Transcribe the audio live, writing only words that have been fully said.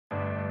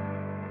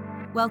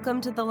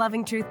Welcome to the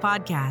Loving Truth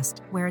Podcast,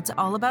 where it's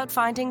all about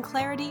finding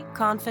clarity,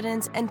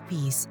 confidence, and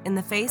peace in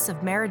the face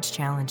of marriage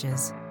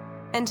challenges.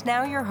 And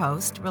now your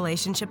host,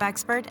 relationship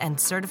expert, and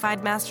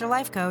certified master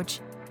life coach,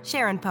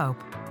 Sharon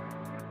Pope.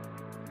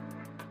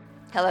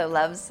 Hello,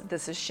 loves.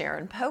 This is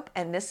Sharon Pope,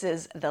 and this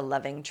is The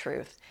Loving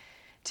Truth.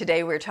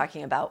 Today, we're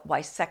talking about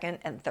why second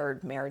and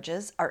third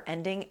marriages are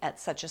ending at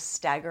such a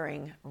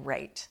staggering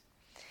rate.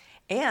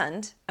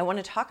 And I want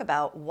to talk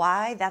about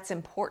why that's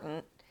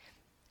important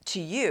to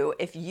you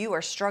if you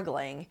are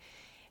struggling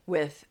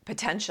with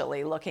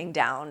potentially looking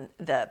down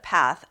the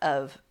path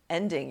of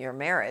ending your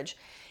marriage,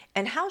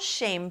 and how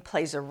shame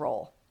plays a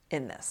role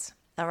in this.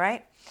 All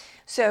right.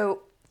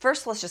 So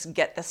first, let's just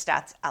get the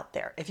stats out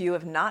there. If you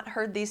have not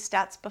heard these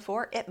stats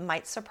before, it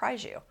might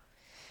surprise you.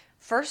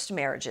 First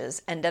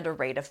marriages end at a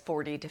rate of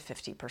 40 to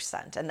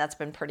 50%, and that's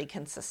been pretty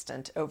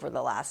consistent over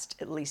the last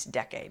at least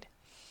decade.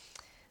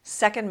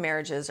 Second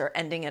marriages are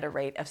ending at a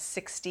rate of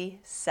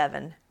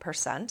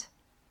 67%.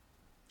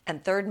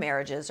 And third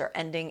marriages are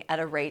ending at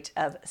a rate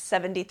of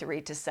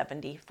 73 to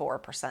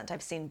 74%.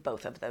 I've seen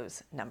both of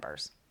those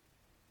numbers.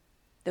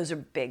 Those are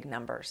big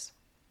numbers,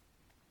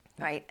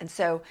 right? And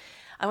so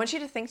I want you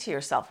to think to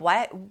yourself,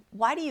 why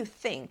do you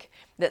think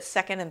that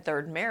second and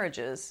third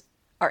marriages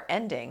are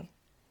ending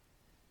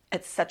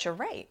at such a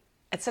rate,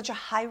 at such a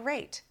high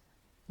rate?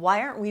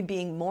 Why aren't we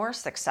being more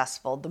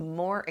successful the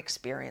more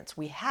experience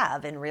we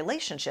have in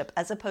relationship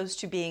as opposed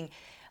to being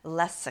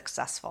less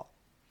successful?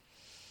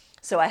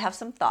 So I have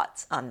some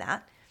thoughts on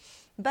that,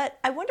 but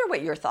I wonder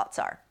what your thoughts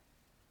are,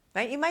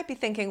 right? You might be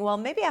thinking, well,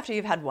 maybe after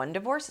you've had one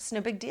divorce, it's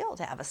no big deal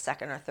to have a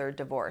second or third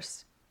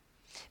divorce.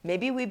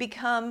 Maybe we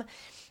become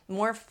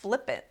more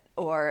flippant,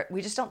 or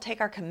we just don't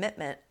take our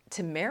commitment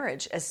to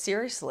marriage as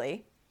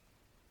seriously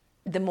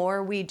the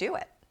more we do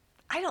it.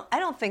 I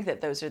don't think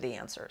that those are the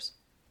answers.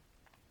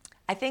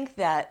 I think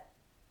that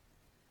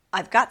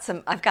I've got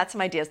some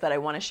ideas that I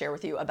want to share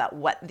with you about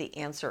what the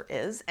answer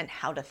is and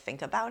how to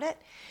think about it.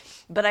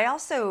 But I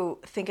also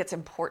think it's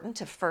important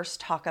to first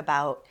talk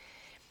about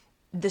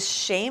the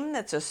shame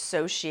that's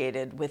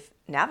associated with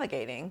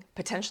navigating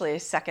potentially a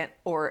second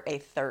or a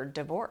third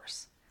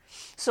divorce.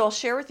 So I'll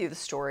share with you the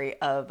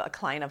story of a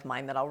client of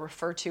mine that I'll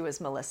refer to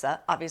as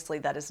Melissa. Obviously,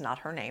 that is not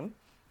her name.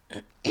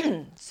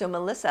 So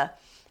Melissa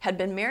had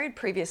been married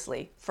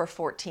previously for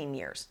 14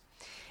 years.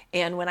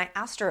 And when I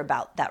asked her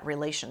about that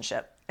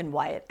relationship and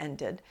why it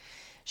ended,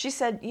 she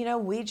said,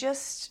 we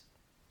just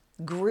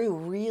grew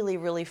really,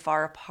 really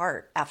far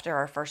apart after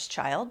our first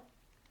child.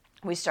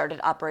 We started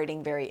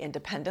operating very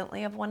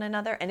independently of one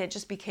another, and it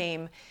just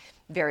became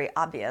very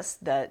obvious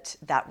that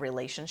that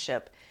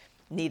relationship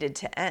needed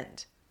to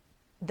end.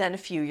 Then a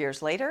few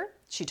years later,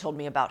 she told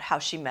me about how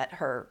she met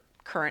her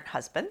current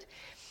husband,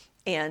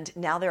 and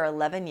now they're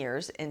 11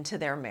 years into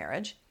their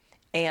marriage,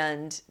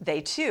 and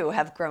they too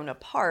have grown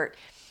apart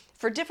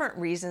for different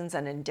reasons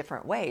and in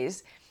different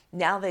ways.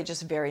 Now they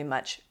just very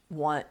much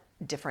want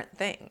different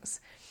things.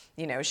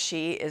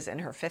 She is in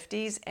her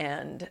 50s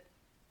and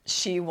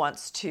she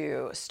wants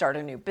to start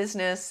a new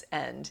business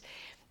and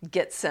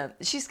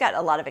she's got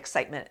a lot of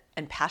excitement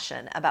and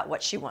passion about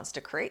what she wants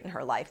to create in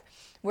her life,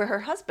 where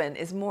her husband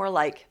is more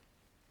like,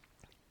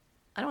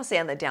 I don't want to say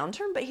on the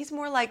downturn, but he's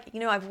more like,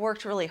 I've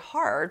worked really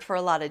hard for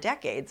a lot of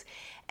decades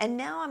and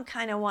now I'm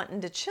kind of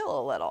wanting to chill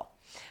a little.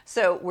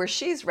 So where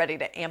she's ready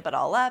to amp it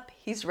all up,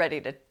 he's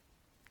ready to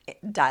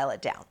dial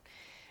it down.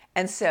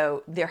 And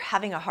so they're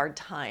having a hard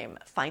time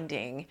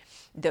finding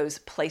those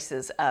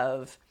places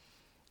of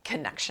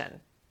connection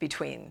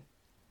between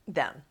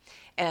them.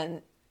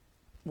 And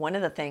one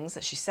of the things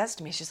that she says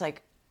to me, she's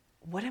like,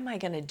 what am I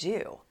going to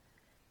do?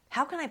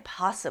 How can I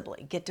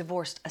possibly get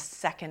divorced a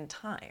second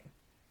time?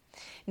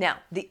 Now,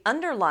 the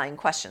underlying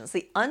questions,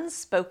 the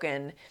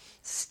unspoken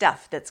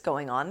stuff that's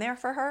going on there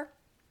for her,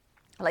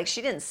 like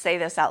she didn't say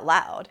this out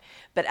loud,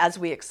 but as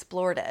we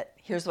explored it,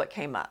 here's what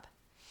came up.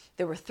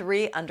 There were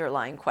three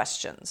underlying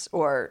questions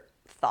or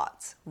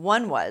thoughts.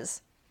 One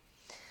was,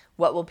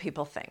 what will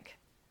people think?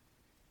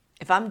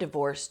 If I'm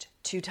divorced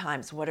 2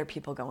 times, what are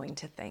people going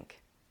to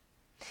think?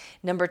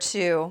 Number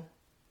 2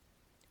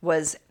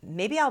 was,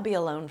 maybe I'll be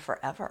alone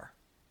forever.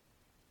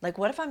 Like,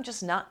 what if I'm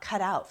just not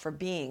cut out for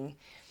being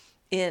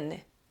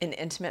in an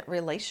intimate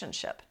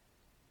relationship?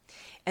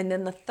 And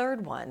then the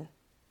third one,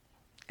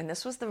 and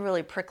this was the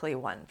really prickly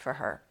one for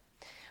her,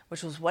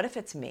 which was, what if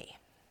it's me?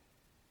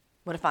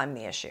 What if I'm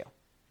the issue?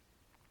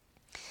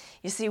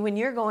 You see, when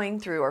you're going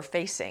through or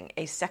facing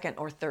a second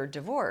or third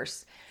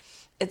divorce,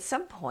 at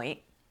some point,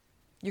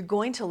 you're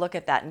going to look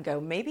at that and go,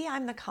 maybe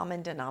I'm the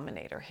common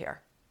denominator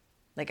here.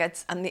 Like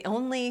I'm the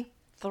only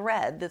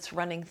thread that's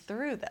running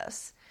through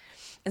this.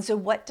 And so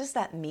what does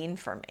that mean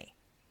for me?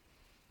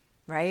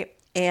 Right?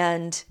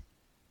 And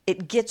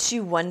it gets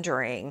you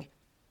wondering,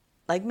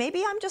 like,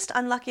 maybe I'm just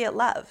unlucky at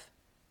love.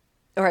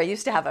 Or I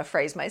used to have a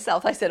phrase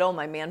myself. I said, oh,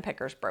 my man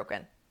picker's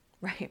broken.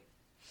 Right?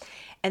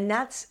 And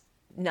that's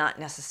not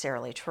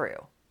necessarily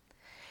true.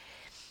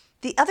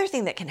 The other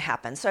thing that can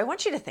happen, so I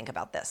want you to think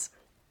about this.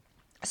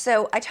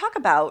 So I talk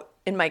about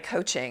in my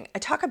coaching, I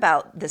talk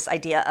about this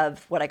idea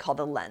of what I call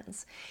the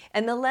lens.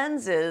 And the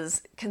lens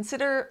is,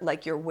 consider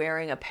like you're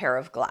wearing a pair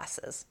of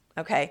glasses,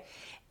 okay?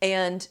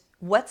 And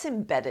what's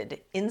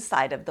embedded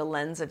inside of the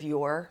lens of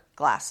your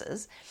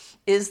glasses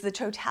is the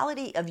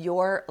totality of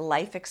your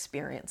life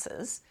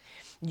experiences,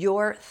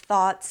 your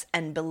thoughts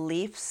and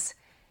beliefs,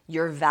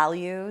 your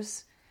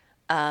values,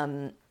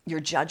 your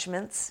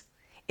judgments.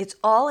 It's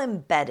all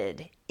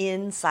embedded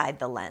inside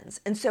the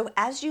lens. And so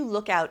as you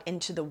look out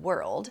into the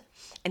world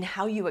and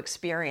how you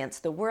experience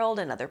the world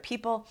and other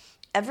people,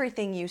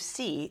 everything you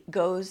see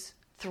goes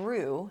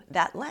through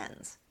that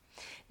lens.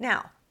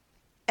 Now,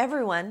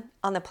 everyone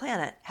on the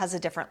planet has a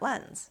different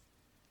lens.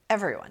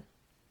 Everyone.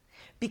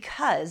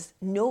 Because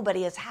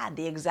nobody has had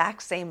the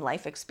exact same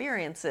life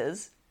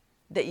experiences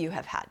that you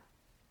have had.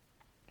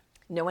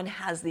 No one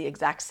has the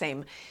exact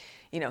same,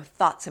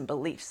 thoughts and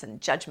beliefs and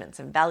judgments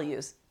and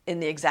values in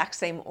the exact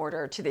same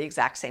order to the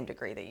exact same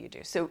degree that you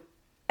do. So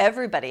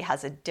everybody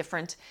has a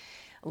different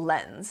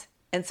lens.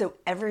 And so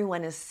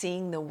everyone is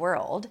seeing the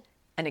world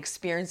and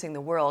experiencing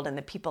the world and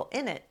the people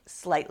in it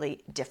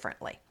slightly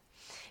differently.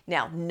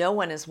 Now, no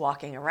one is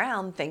walking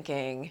around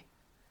thinking,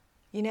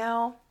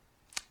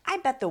 I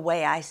bet the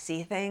way I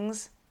see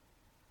things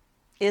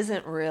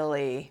isn't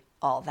really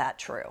all that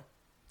true.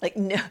 Like,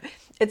 no,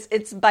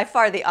 it's by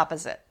far the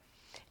opposite.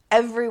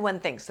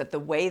 Everyone thinks that the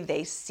way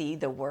they see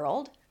the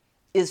world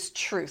is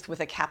truth with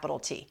a capital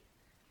T.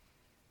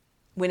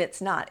 When it's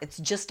not, it's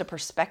just a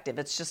perspective.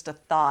 It's just a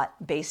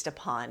thought based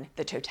upon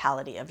the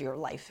totality of your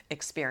life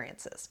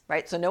experiences,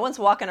 right? So no one's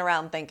walking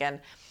around thinking,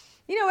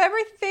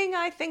 everything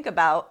I think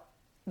about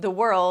the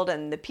world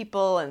and the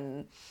people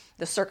and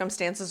the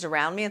circumstances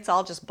around me, it's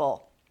all just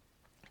bull.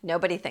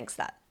 Nobody thinks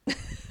that.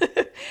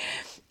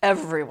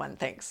 Everyone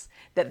thinks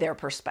that their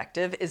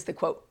perspective is the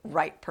quote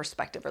right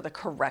perspective or the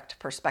correct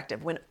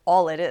perspective when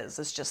all it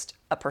is just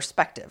a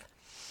perspective.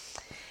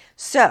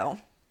 So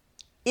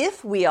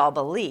if we all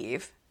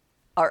believe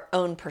our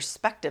own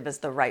perspective is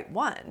the right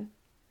one,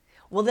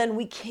 well, then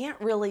we can't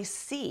really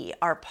see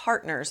our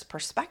partner's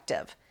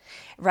perspective,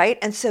 right?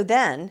 And so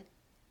then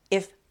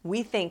if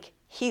we think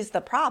he's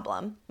the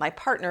problem, my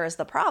partner is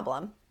the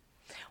problem,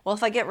 well,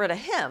 if I get rid of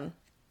him,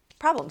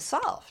 problem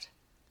solved.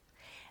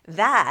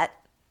 That,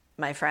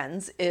 my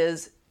friends,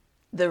 is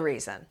the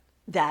reason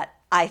that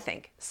I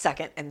think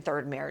second and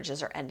third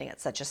marriages are ending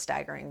at such a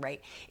staggering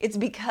rate. It's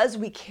because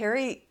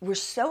we're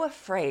so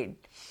afraid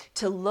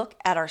to look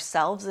at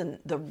ourselves and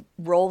the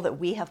role that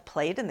we have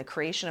played in the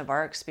creation of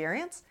our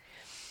experience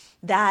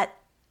that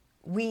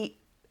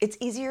it's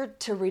easier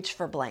to reach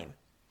for blame.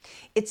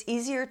 It's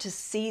easier to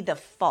see the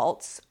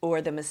faults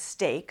or the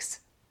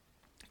mistakes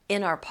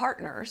in our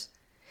partners,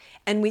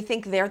 and we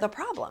think they're the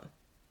problem.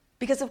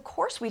 Because of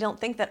course we don't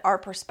think that our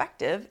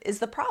perspective is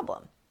the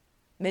problem.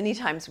 Many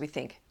times we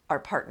think our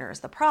partner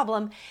is the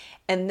problem,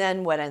 and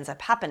then what ends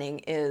up happening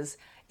is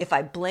if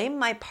I blame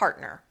my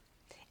partner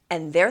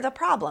and they're the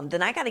problem,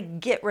 then I got to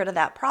get rid of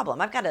that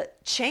problem. I've got to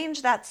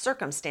change that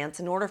circumstance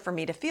in order for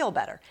me to feel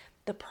better.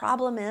 The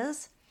problem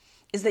is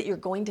that you're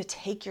going to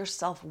take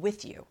yourself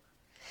with you.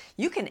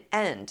 You can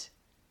end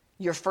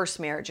your first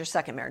marriage, your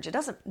second marriage.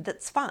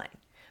 That's fine.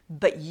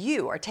 But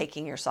you are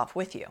taking yourself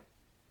with you.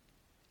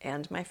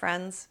 And my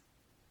friends,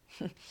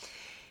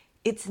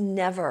 it's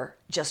never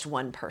just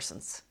one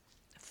person's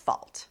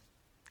fault.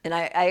 And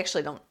I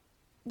actually don't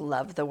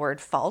love the word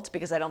fault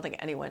because I don't think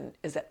anyone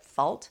is at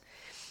fault.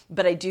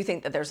 But I do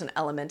think that there's an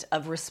element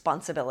of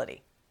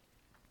responsibility,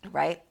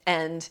 right?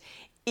 And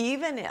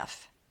even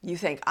if you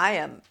think I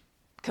am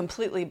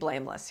completely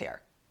blameless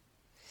here,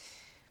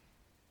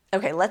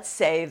 okay, let's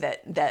say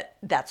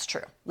that's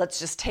true. Let's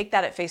just take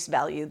that at face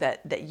value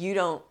that you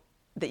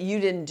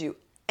didn't do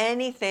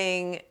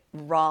anything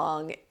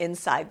wrong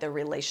inside the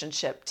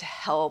relationship to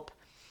help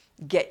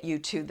get you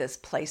to this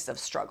place of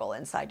struggle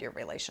inside your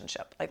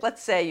relationship. Like,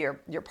 let's say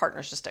your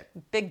partner's just a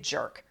big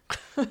jerk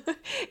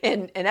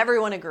and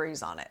everyone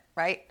agrees on it,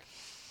 right?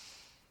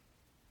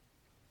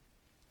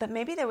 But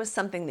maybe there was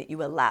something that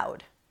you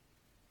allowed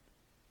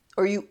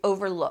or you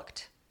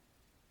overlooked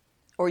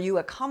or you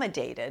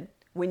accommodated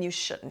when you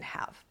shouldn't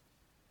have.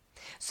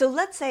 So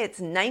let's say it's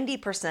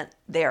 90%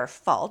 their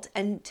fault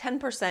and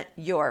 10%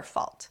 your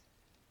fault.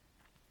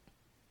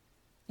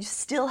 You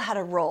still had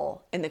a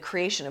role in the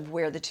creation of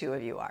where the two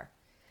of you are.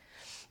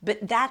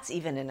 But that's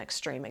even an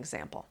extreme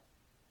example,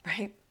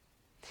 right?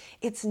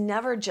 It's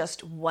never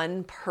just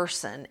one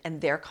person and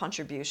their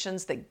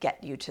contributions that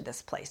get you to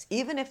this place,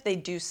 even if they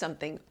do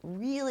something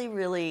really,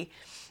 really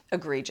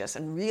egregious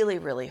and really,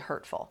 really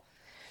hurtful.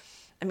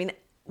 I mean,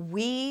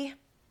 we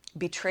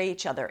betray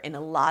each other in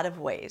a lot of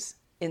ways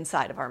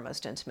inside of our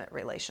most intimate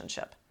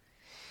relationship.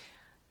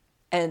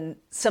 And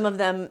some of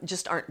them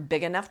just aren't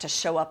big enough to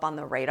show up on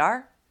the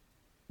radar.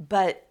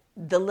 But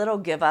the little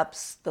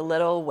give-ups, the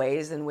little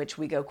ways in which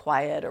we go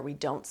quiet or we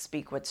don't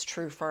speak what's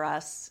true for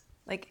us,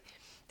 like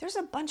there's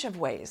a bunch of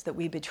ways that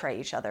we betray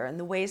each other and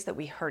the ways that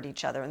we hurt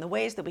each other and the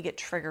ways that we get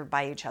triggered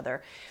by each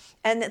other.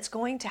 And it's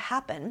going to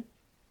happen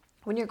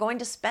when you're going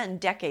to spend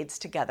decades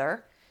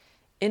together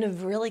in a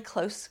really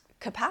close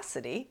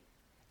capacity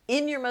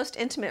in your most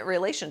intimate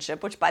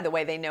relationship, which, by the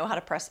way, they know how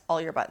to press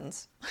all your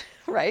buttons,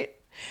 right?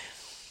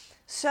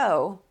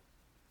 So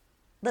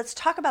let's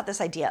talk about this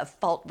idea of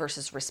fault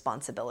versus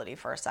responsibility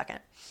for a second.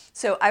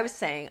 So I was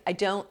saying, I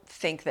don't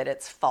think that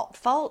it's fault.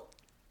 Fault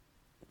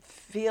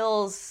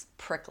feels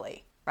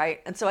prickly,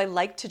 right? And so I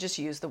like to just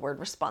use the word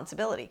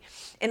responsibility.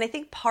 And I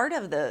think part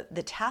of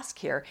the task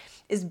here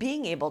is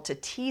being able to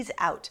tease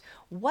out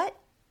what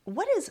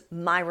is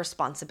my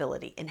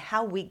responsibility in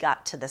how we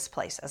got to this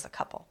place as a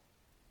couple?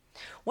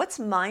 What's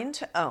mine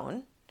to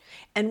own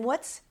and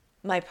what's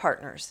my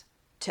partner's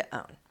to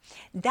own?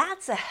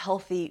 That's a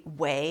healthy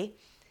way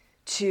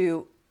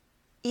to,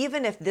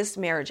 even if this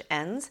marriage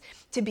ends,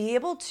 to be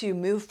able to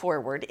move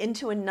forward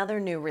into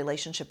another new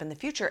relationship in the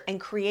future and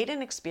create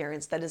an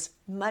experience that is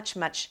much,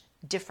 much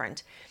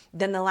different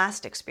than the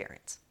last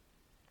experience.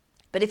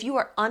 But if you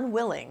are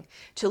unwilling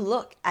to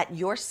look at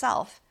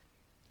yourself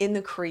in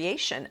the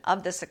creation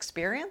of this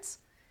experience,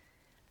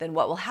 then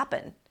what will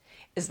happen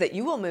is that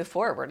you will move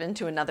forward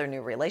into another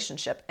new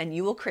relationship and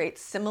you will create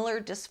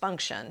similar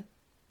dysfunction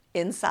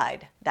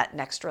inside that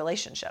next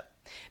relationship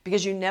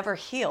because you never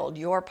healed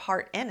your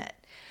part in it.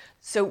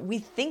 So we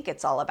think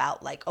it's all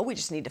about like, oh, we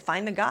just need to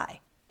find the guy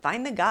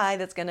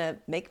that's going to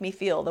make me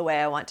feel the way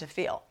I want to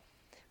feel.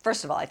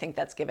 First of all, I think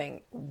that's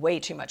giving way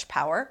too much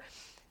power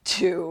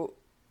to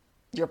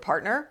your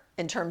partner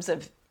in terms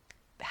of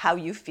how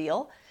you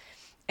feel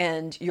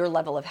and your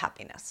level of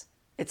happiness.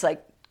 It's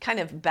like kind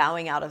of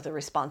bowing out of the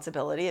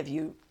responsibility of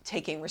you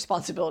taking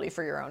responsibility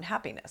for your own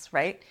happiness,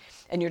 right?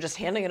 And you're just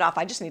handing it off.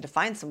 I just need to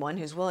find someone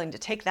who's willing to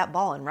take that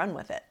ball and run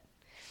with it.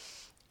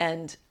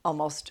 And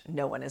almost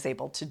no one is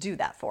able to do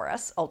that for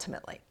us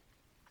ultimately.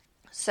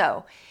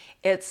 So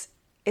it's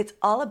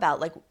all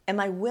about like, am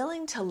I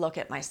willing to look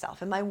at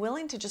myself? Am I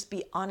willing to just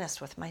be honest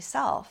with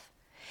myself?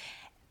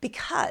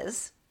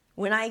 Because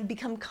when I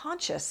become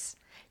conscious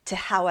to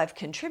how I've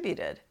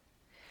contributed,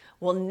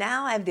 well,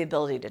 now I have the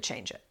ability to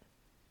change it.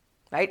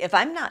 Right? If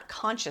I'm not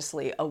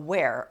consciously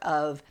aware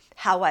of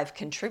how I've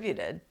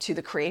contributed to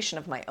the creation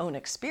of my own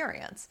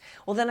experience,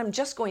 well, then I'm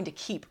just going to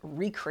keep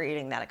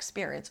recreating that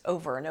experience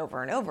over and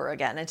over and over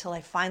again until I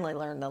finally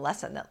learn the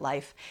lesson that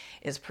life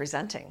is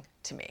presenting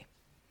to me.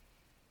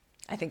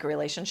 I think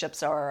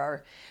relationships are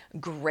our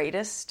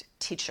greatest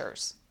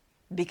teachers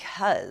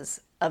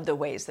because of the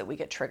ways that we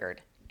get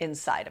triggered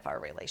inside of our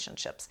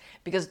relationships,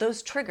 because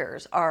those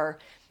triggers are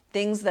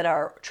things that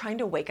are trying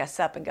to wake us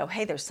up and go,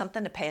 hey, there's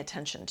something to pay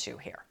attention to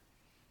here.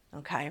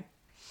 Okay.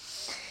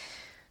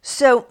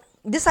 So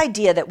this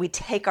idea that we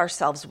take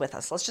ourselves with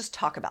us, let's just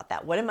talk about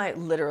that. What am I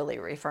literally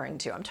referring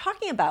to? I'm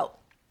talking about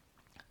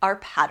our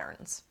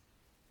patterns,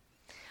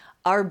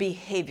 our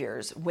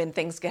behaviors when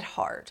things get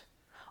hard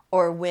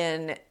or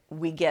when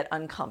we get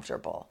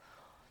uncomfortable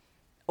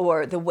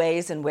or the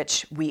ways in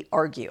which we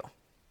argue.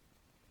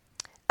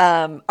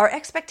 Our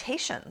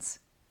expectations.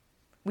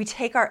 We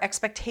take our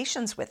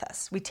expectations with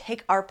us. We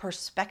take our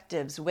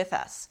perspectives with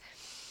us.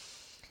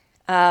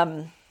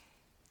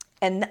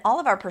 And all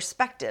of our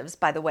perspectives,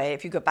 by the way,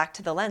 if you go back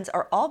to the lens,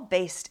 are all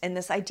based in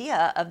this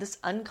idea of this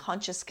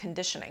unconscious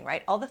conditioning,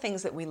 right? All the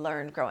things that we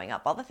learned growing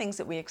up, all the things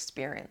that we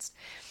experienced.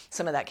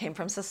 Some of that came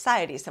from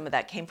society. Some of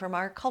that came from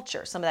our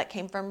culture. Some of that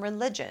came from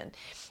religion.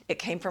 It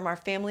came from our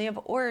family of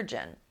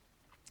origin,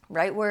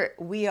 right? Where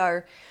we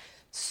are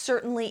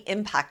certainly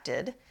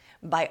impacted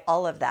by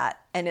all of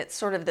that. And it's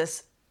sort of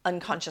this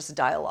unconscious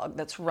dialogue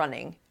that's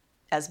running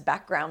as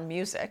background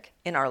music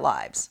in our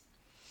lives.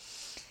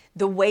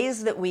 The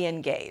ways that we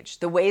engage,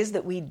 the ways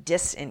that we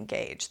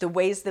disengage, the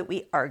ways that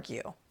we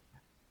argue,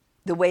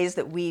 the ways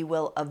that we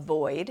will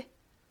avoid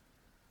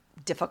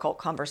difficult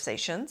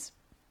conversations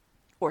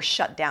or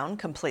shut down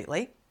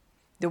completely,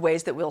 the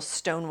ways that we'll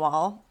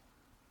stonewall,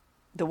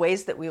 the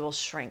ways that we will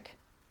shrink,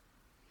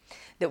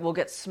 that we'll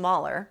get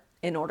smaller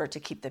in order to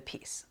keep the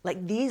peace.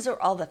 Like these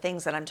are all the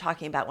things that I'm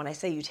talking about when I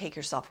say you take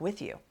yourself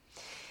with you.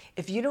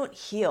 If you don't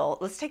heal,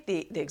 let's take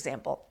the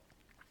example.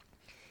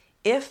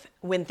 If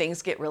when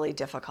things get really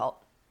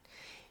difficult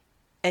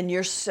and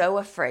you're so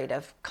afraid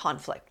of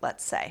conflict,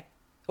 let's say,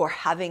 or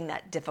having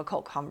that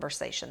difficult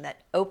conversation,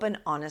 that open,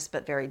 honest,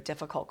 but very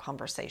difficult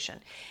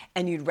conversation,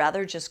 and you'd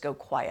rather just go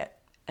quiet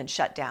and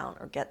shut down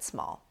or get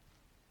small.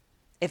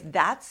 If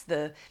that's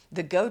the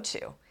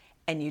go-to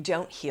and you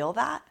don't heal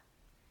that,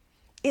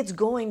 it's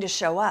going to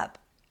show up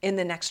in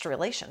the next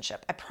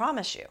relationship. I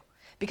promise you.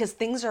 Because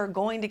things are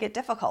going to get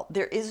difficult.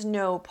 There is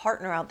no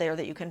partner out there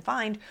that you can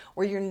find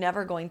where you're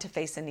never going to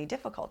face any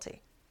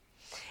difficulty.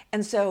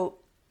 And so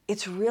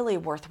it's really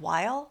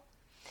worthwhile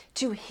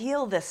to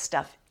heal this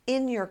stuff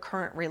in your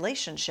current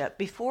relationship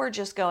before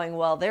just going,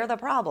 well, they're the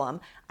problem.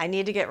 I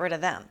need to get rid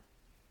of them.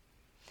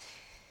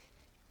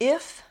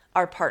 If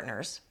our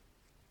partners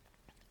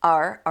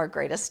are our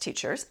greatest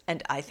teachers,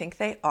 and I think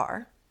they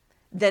are,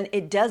 then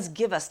it does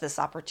give us this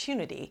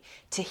opportunity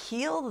to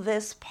heal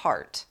this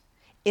part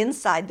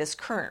inside this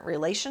current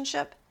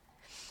relationship,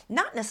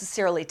 not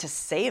necessarily to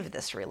save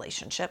this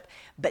relationship,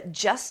 but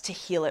just to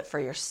heal it for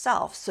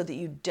yourself so that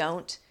you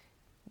don't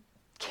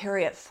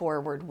carry it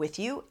forward with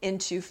you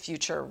into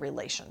future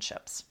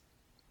relationships.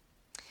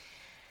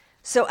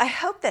 So I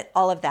hope that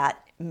all of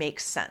that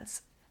makes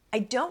sense. I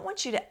don't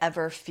want you to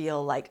ever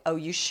feel like, oh,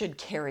 you should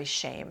carry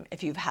shame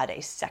if you've had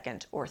a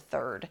second or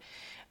third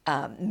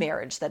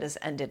marriage that has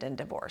ended in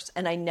divorce.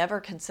 And I never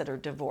consider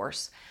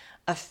divorce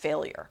a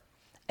failure.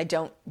 I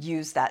don't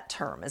use that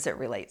term as it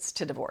relates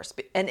to divorce.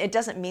 And it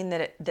doesn't mean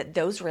that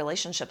those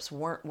relationships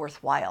weren't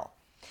worthwhile.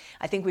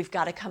 I think we've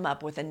got to come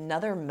up with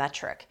another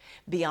metric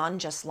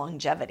beyond just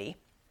longevity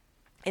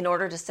in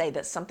order to say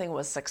that something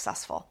was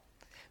successful,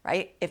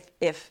 right?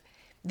 If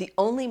the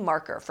only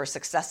marker for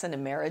success in a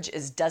marriage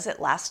is does it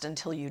last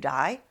until you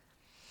die,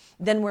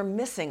 then we're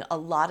missing a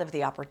lot of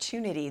the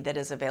opportunity that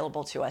is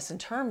available to us in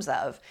terms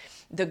of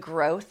the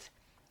growth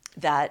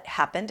that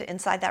happened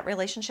inside that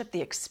relationship,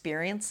 the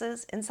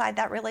experiences inside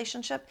that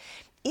relationship,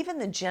 even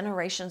the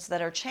generations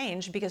that are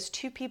changed because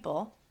two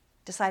people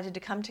decided to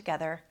come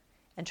together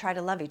and try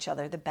to love each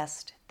other the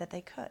best that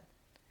they could.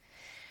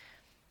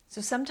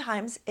 So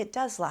sometimes it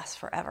does last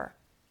forever,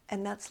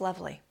 and that's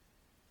lovely.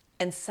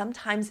 And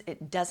sometimes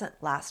it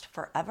doesn't last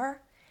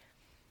forever.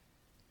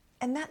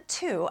 And that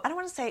too, I don't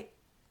want to say,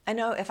 I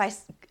know if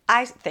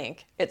I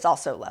think it's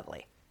also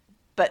lovely,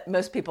 but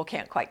most people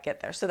can't quite get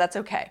there, so that's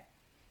okay.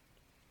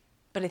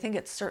 But I think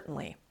it's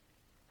certainly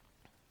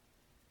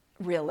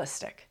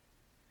realistic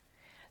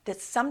that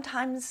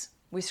sometimes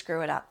we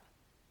screw it up.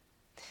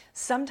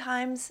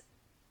 Sometimes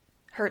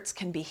hurts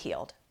can be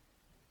healed,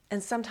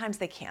 and sometimes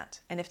they can't.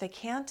 And if they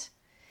can't,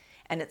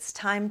 and it's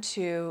time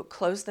to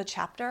close the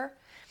chapter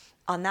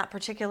on that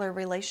particular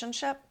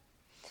relationship,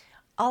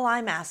 all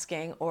I'm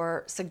asking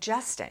or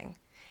suggesting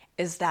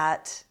is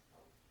that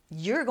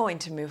you're going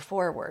to move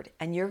forward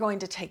and you're going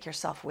to take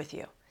yourself with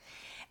you.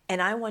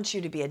 And I want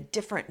you to be a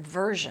different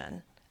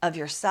version of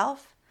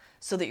yourself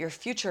so that your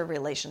future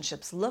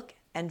relationships look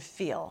and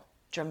feel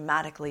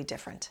dramatically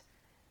different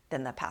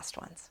than the past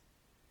ones.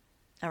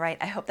 All right,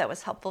 I hope that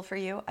was helpful for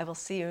you. I will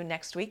see you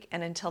next week.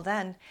 And until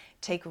then,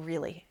 take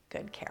really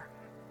good care.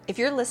 If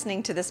you're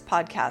listening to this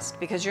podcast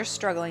because you're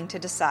struggling to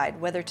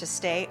decide whether to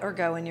stay or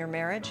go in your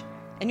marriage,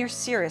 and you're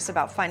serious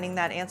about finding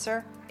that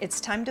answer,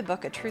 it's time to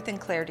book a Truth and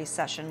Clarity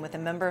session with a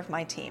member of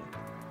my team.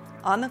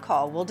 On the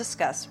call, we'll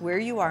discuss where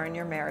you are in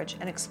your marriage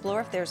and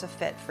explore if there's a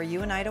fit for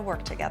you and I to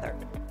work together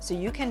so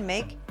you can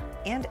make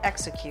and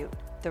execute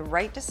the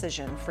right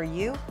decision for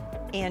you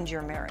and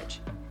your marriage.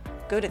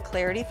 Go to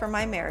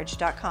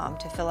clarityformymarriage.com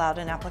to fill out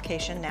an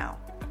application now.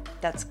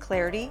 That's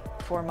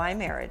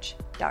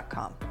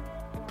clarityformymarriage.com.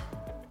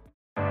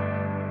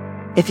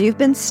 If you've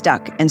been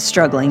stuck and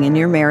struggling in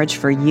your marriage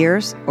for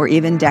years or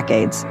even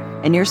decades,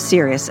 and you're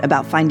serious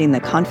about finding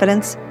the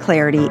confidence,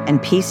 clarity, and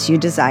peace you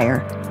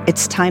desire,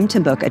 it's time to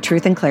book a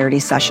Truth and Clarity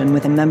session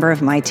with a member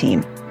of my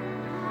team.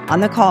 On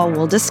the call,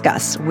 we'll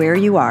discuss where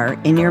you are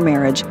in your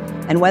marriage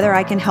and whether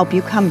I can help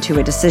you come to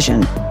a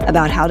decision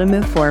about how to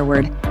move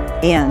forward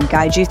and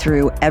guide you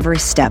through every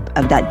step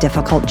of that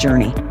difficult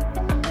journey.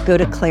 Go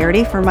to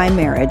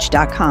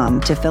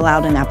clarityformymarriage.com to fill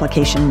out an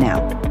application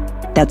now.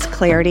 That's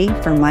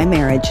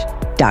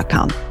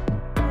clarityformymarriage.com.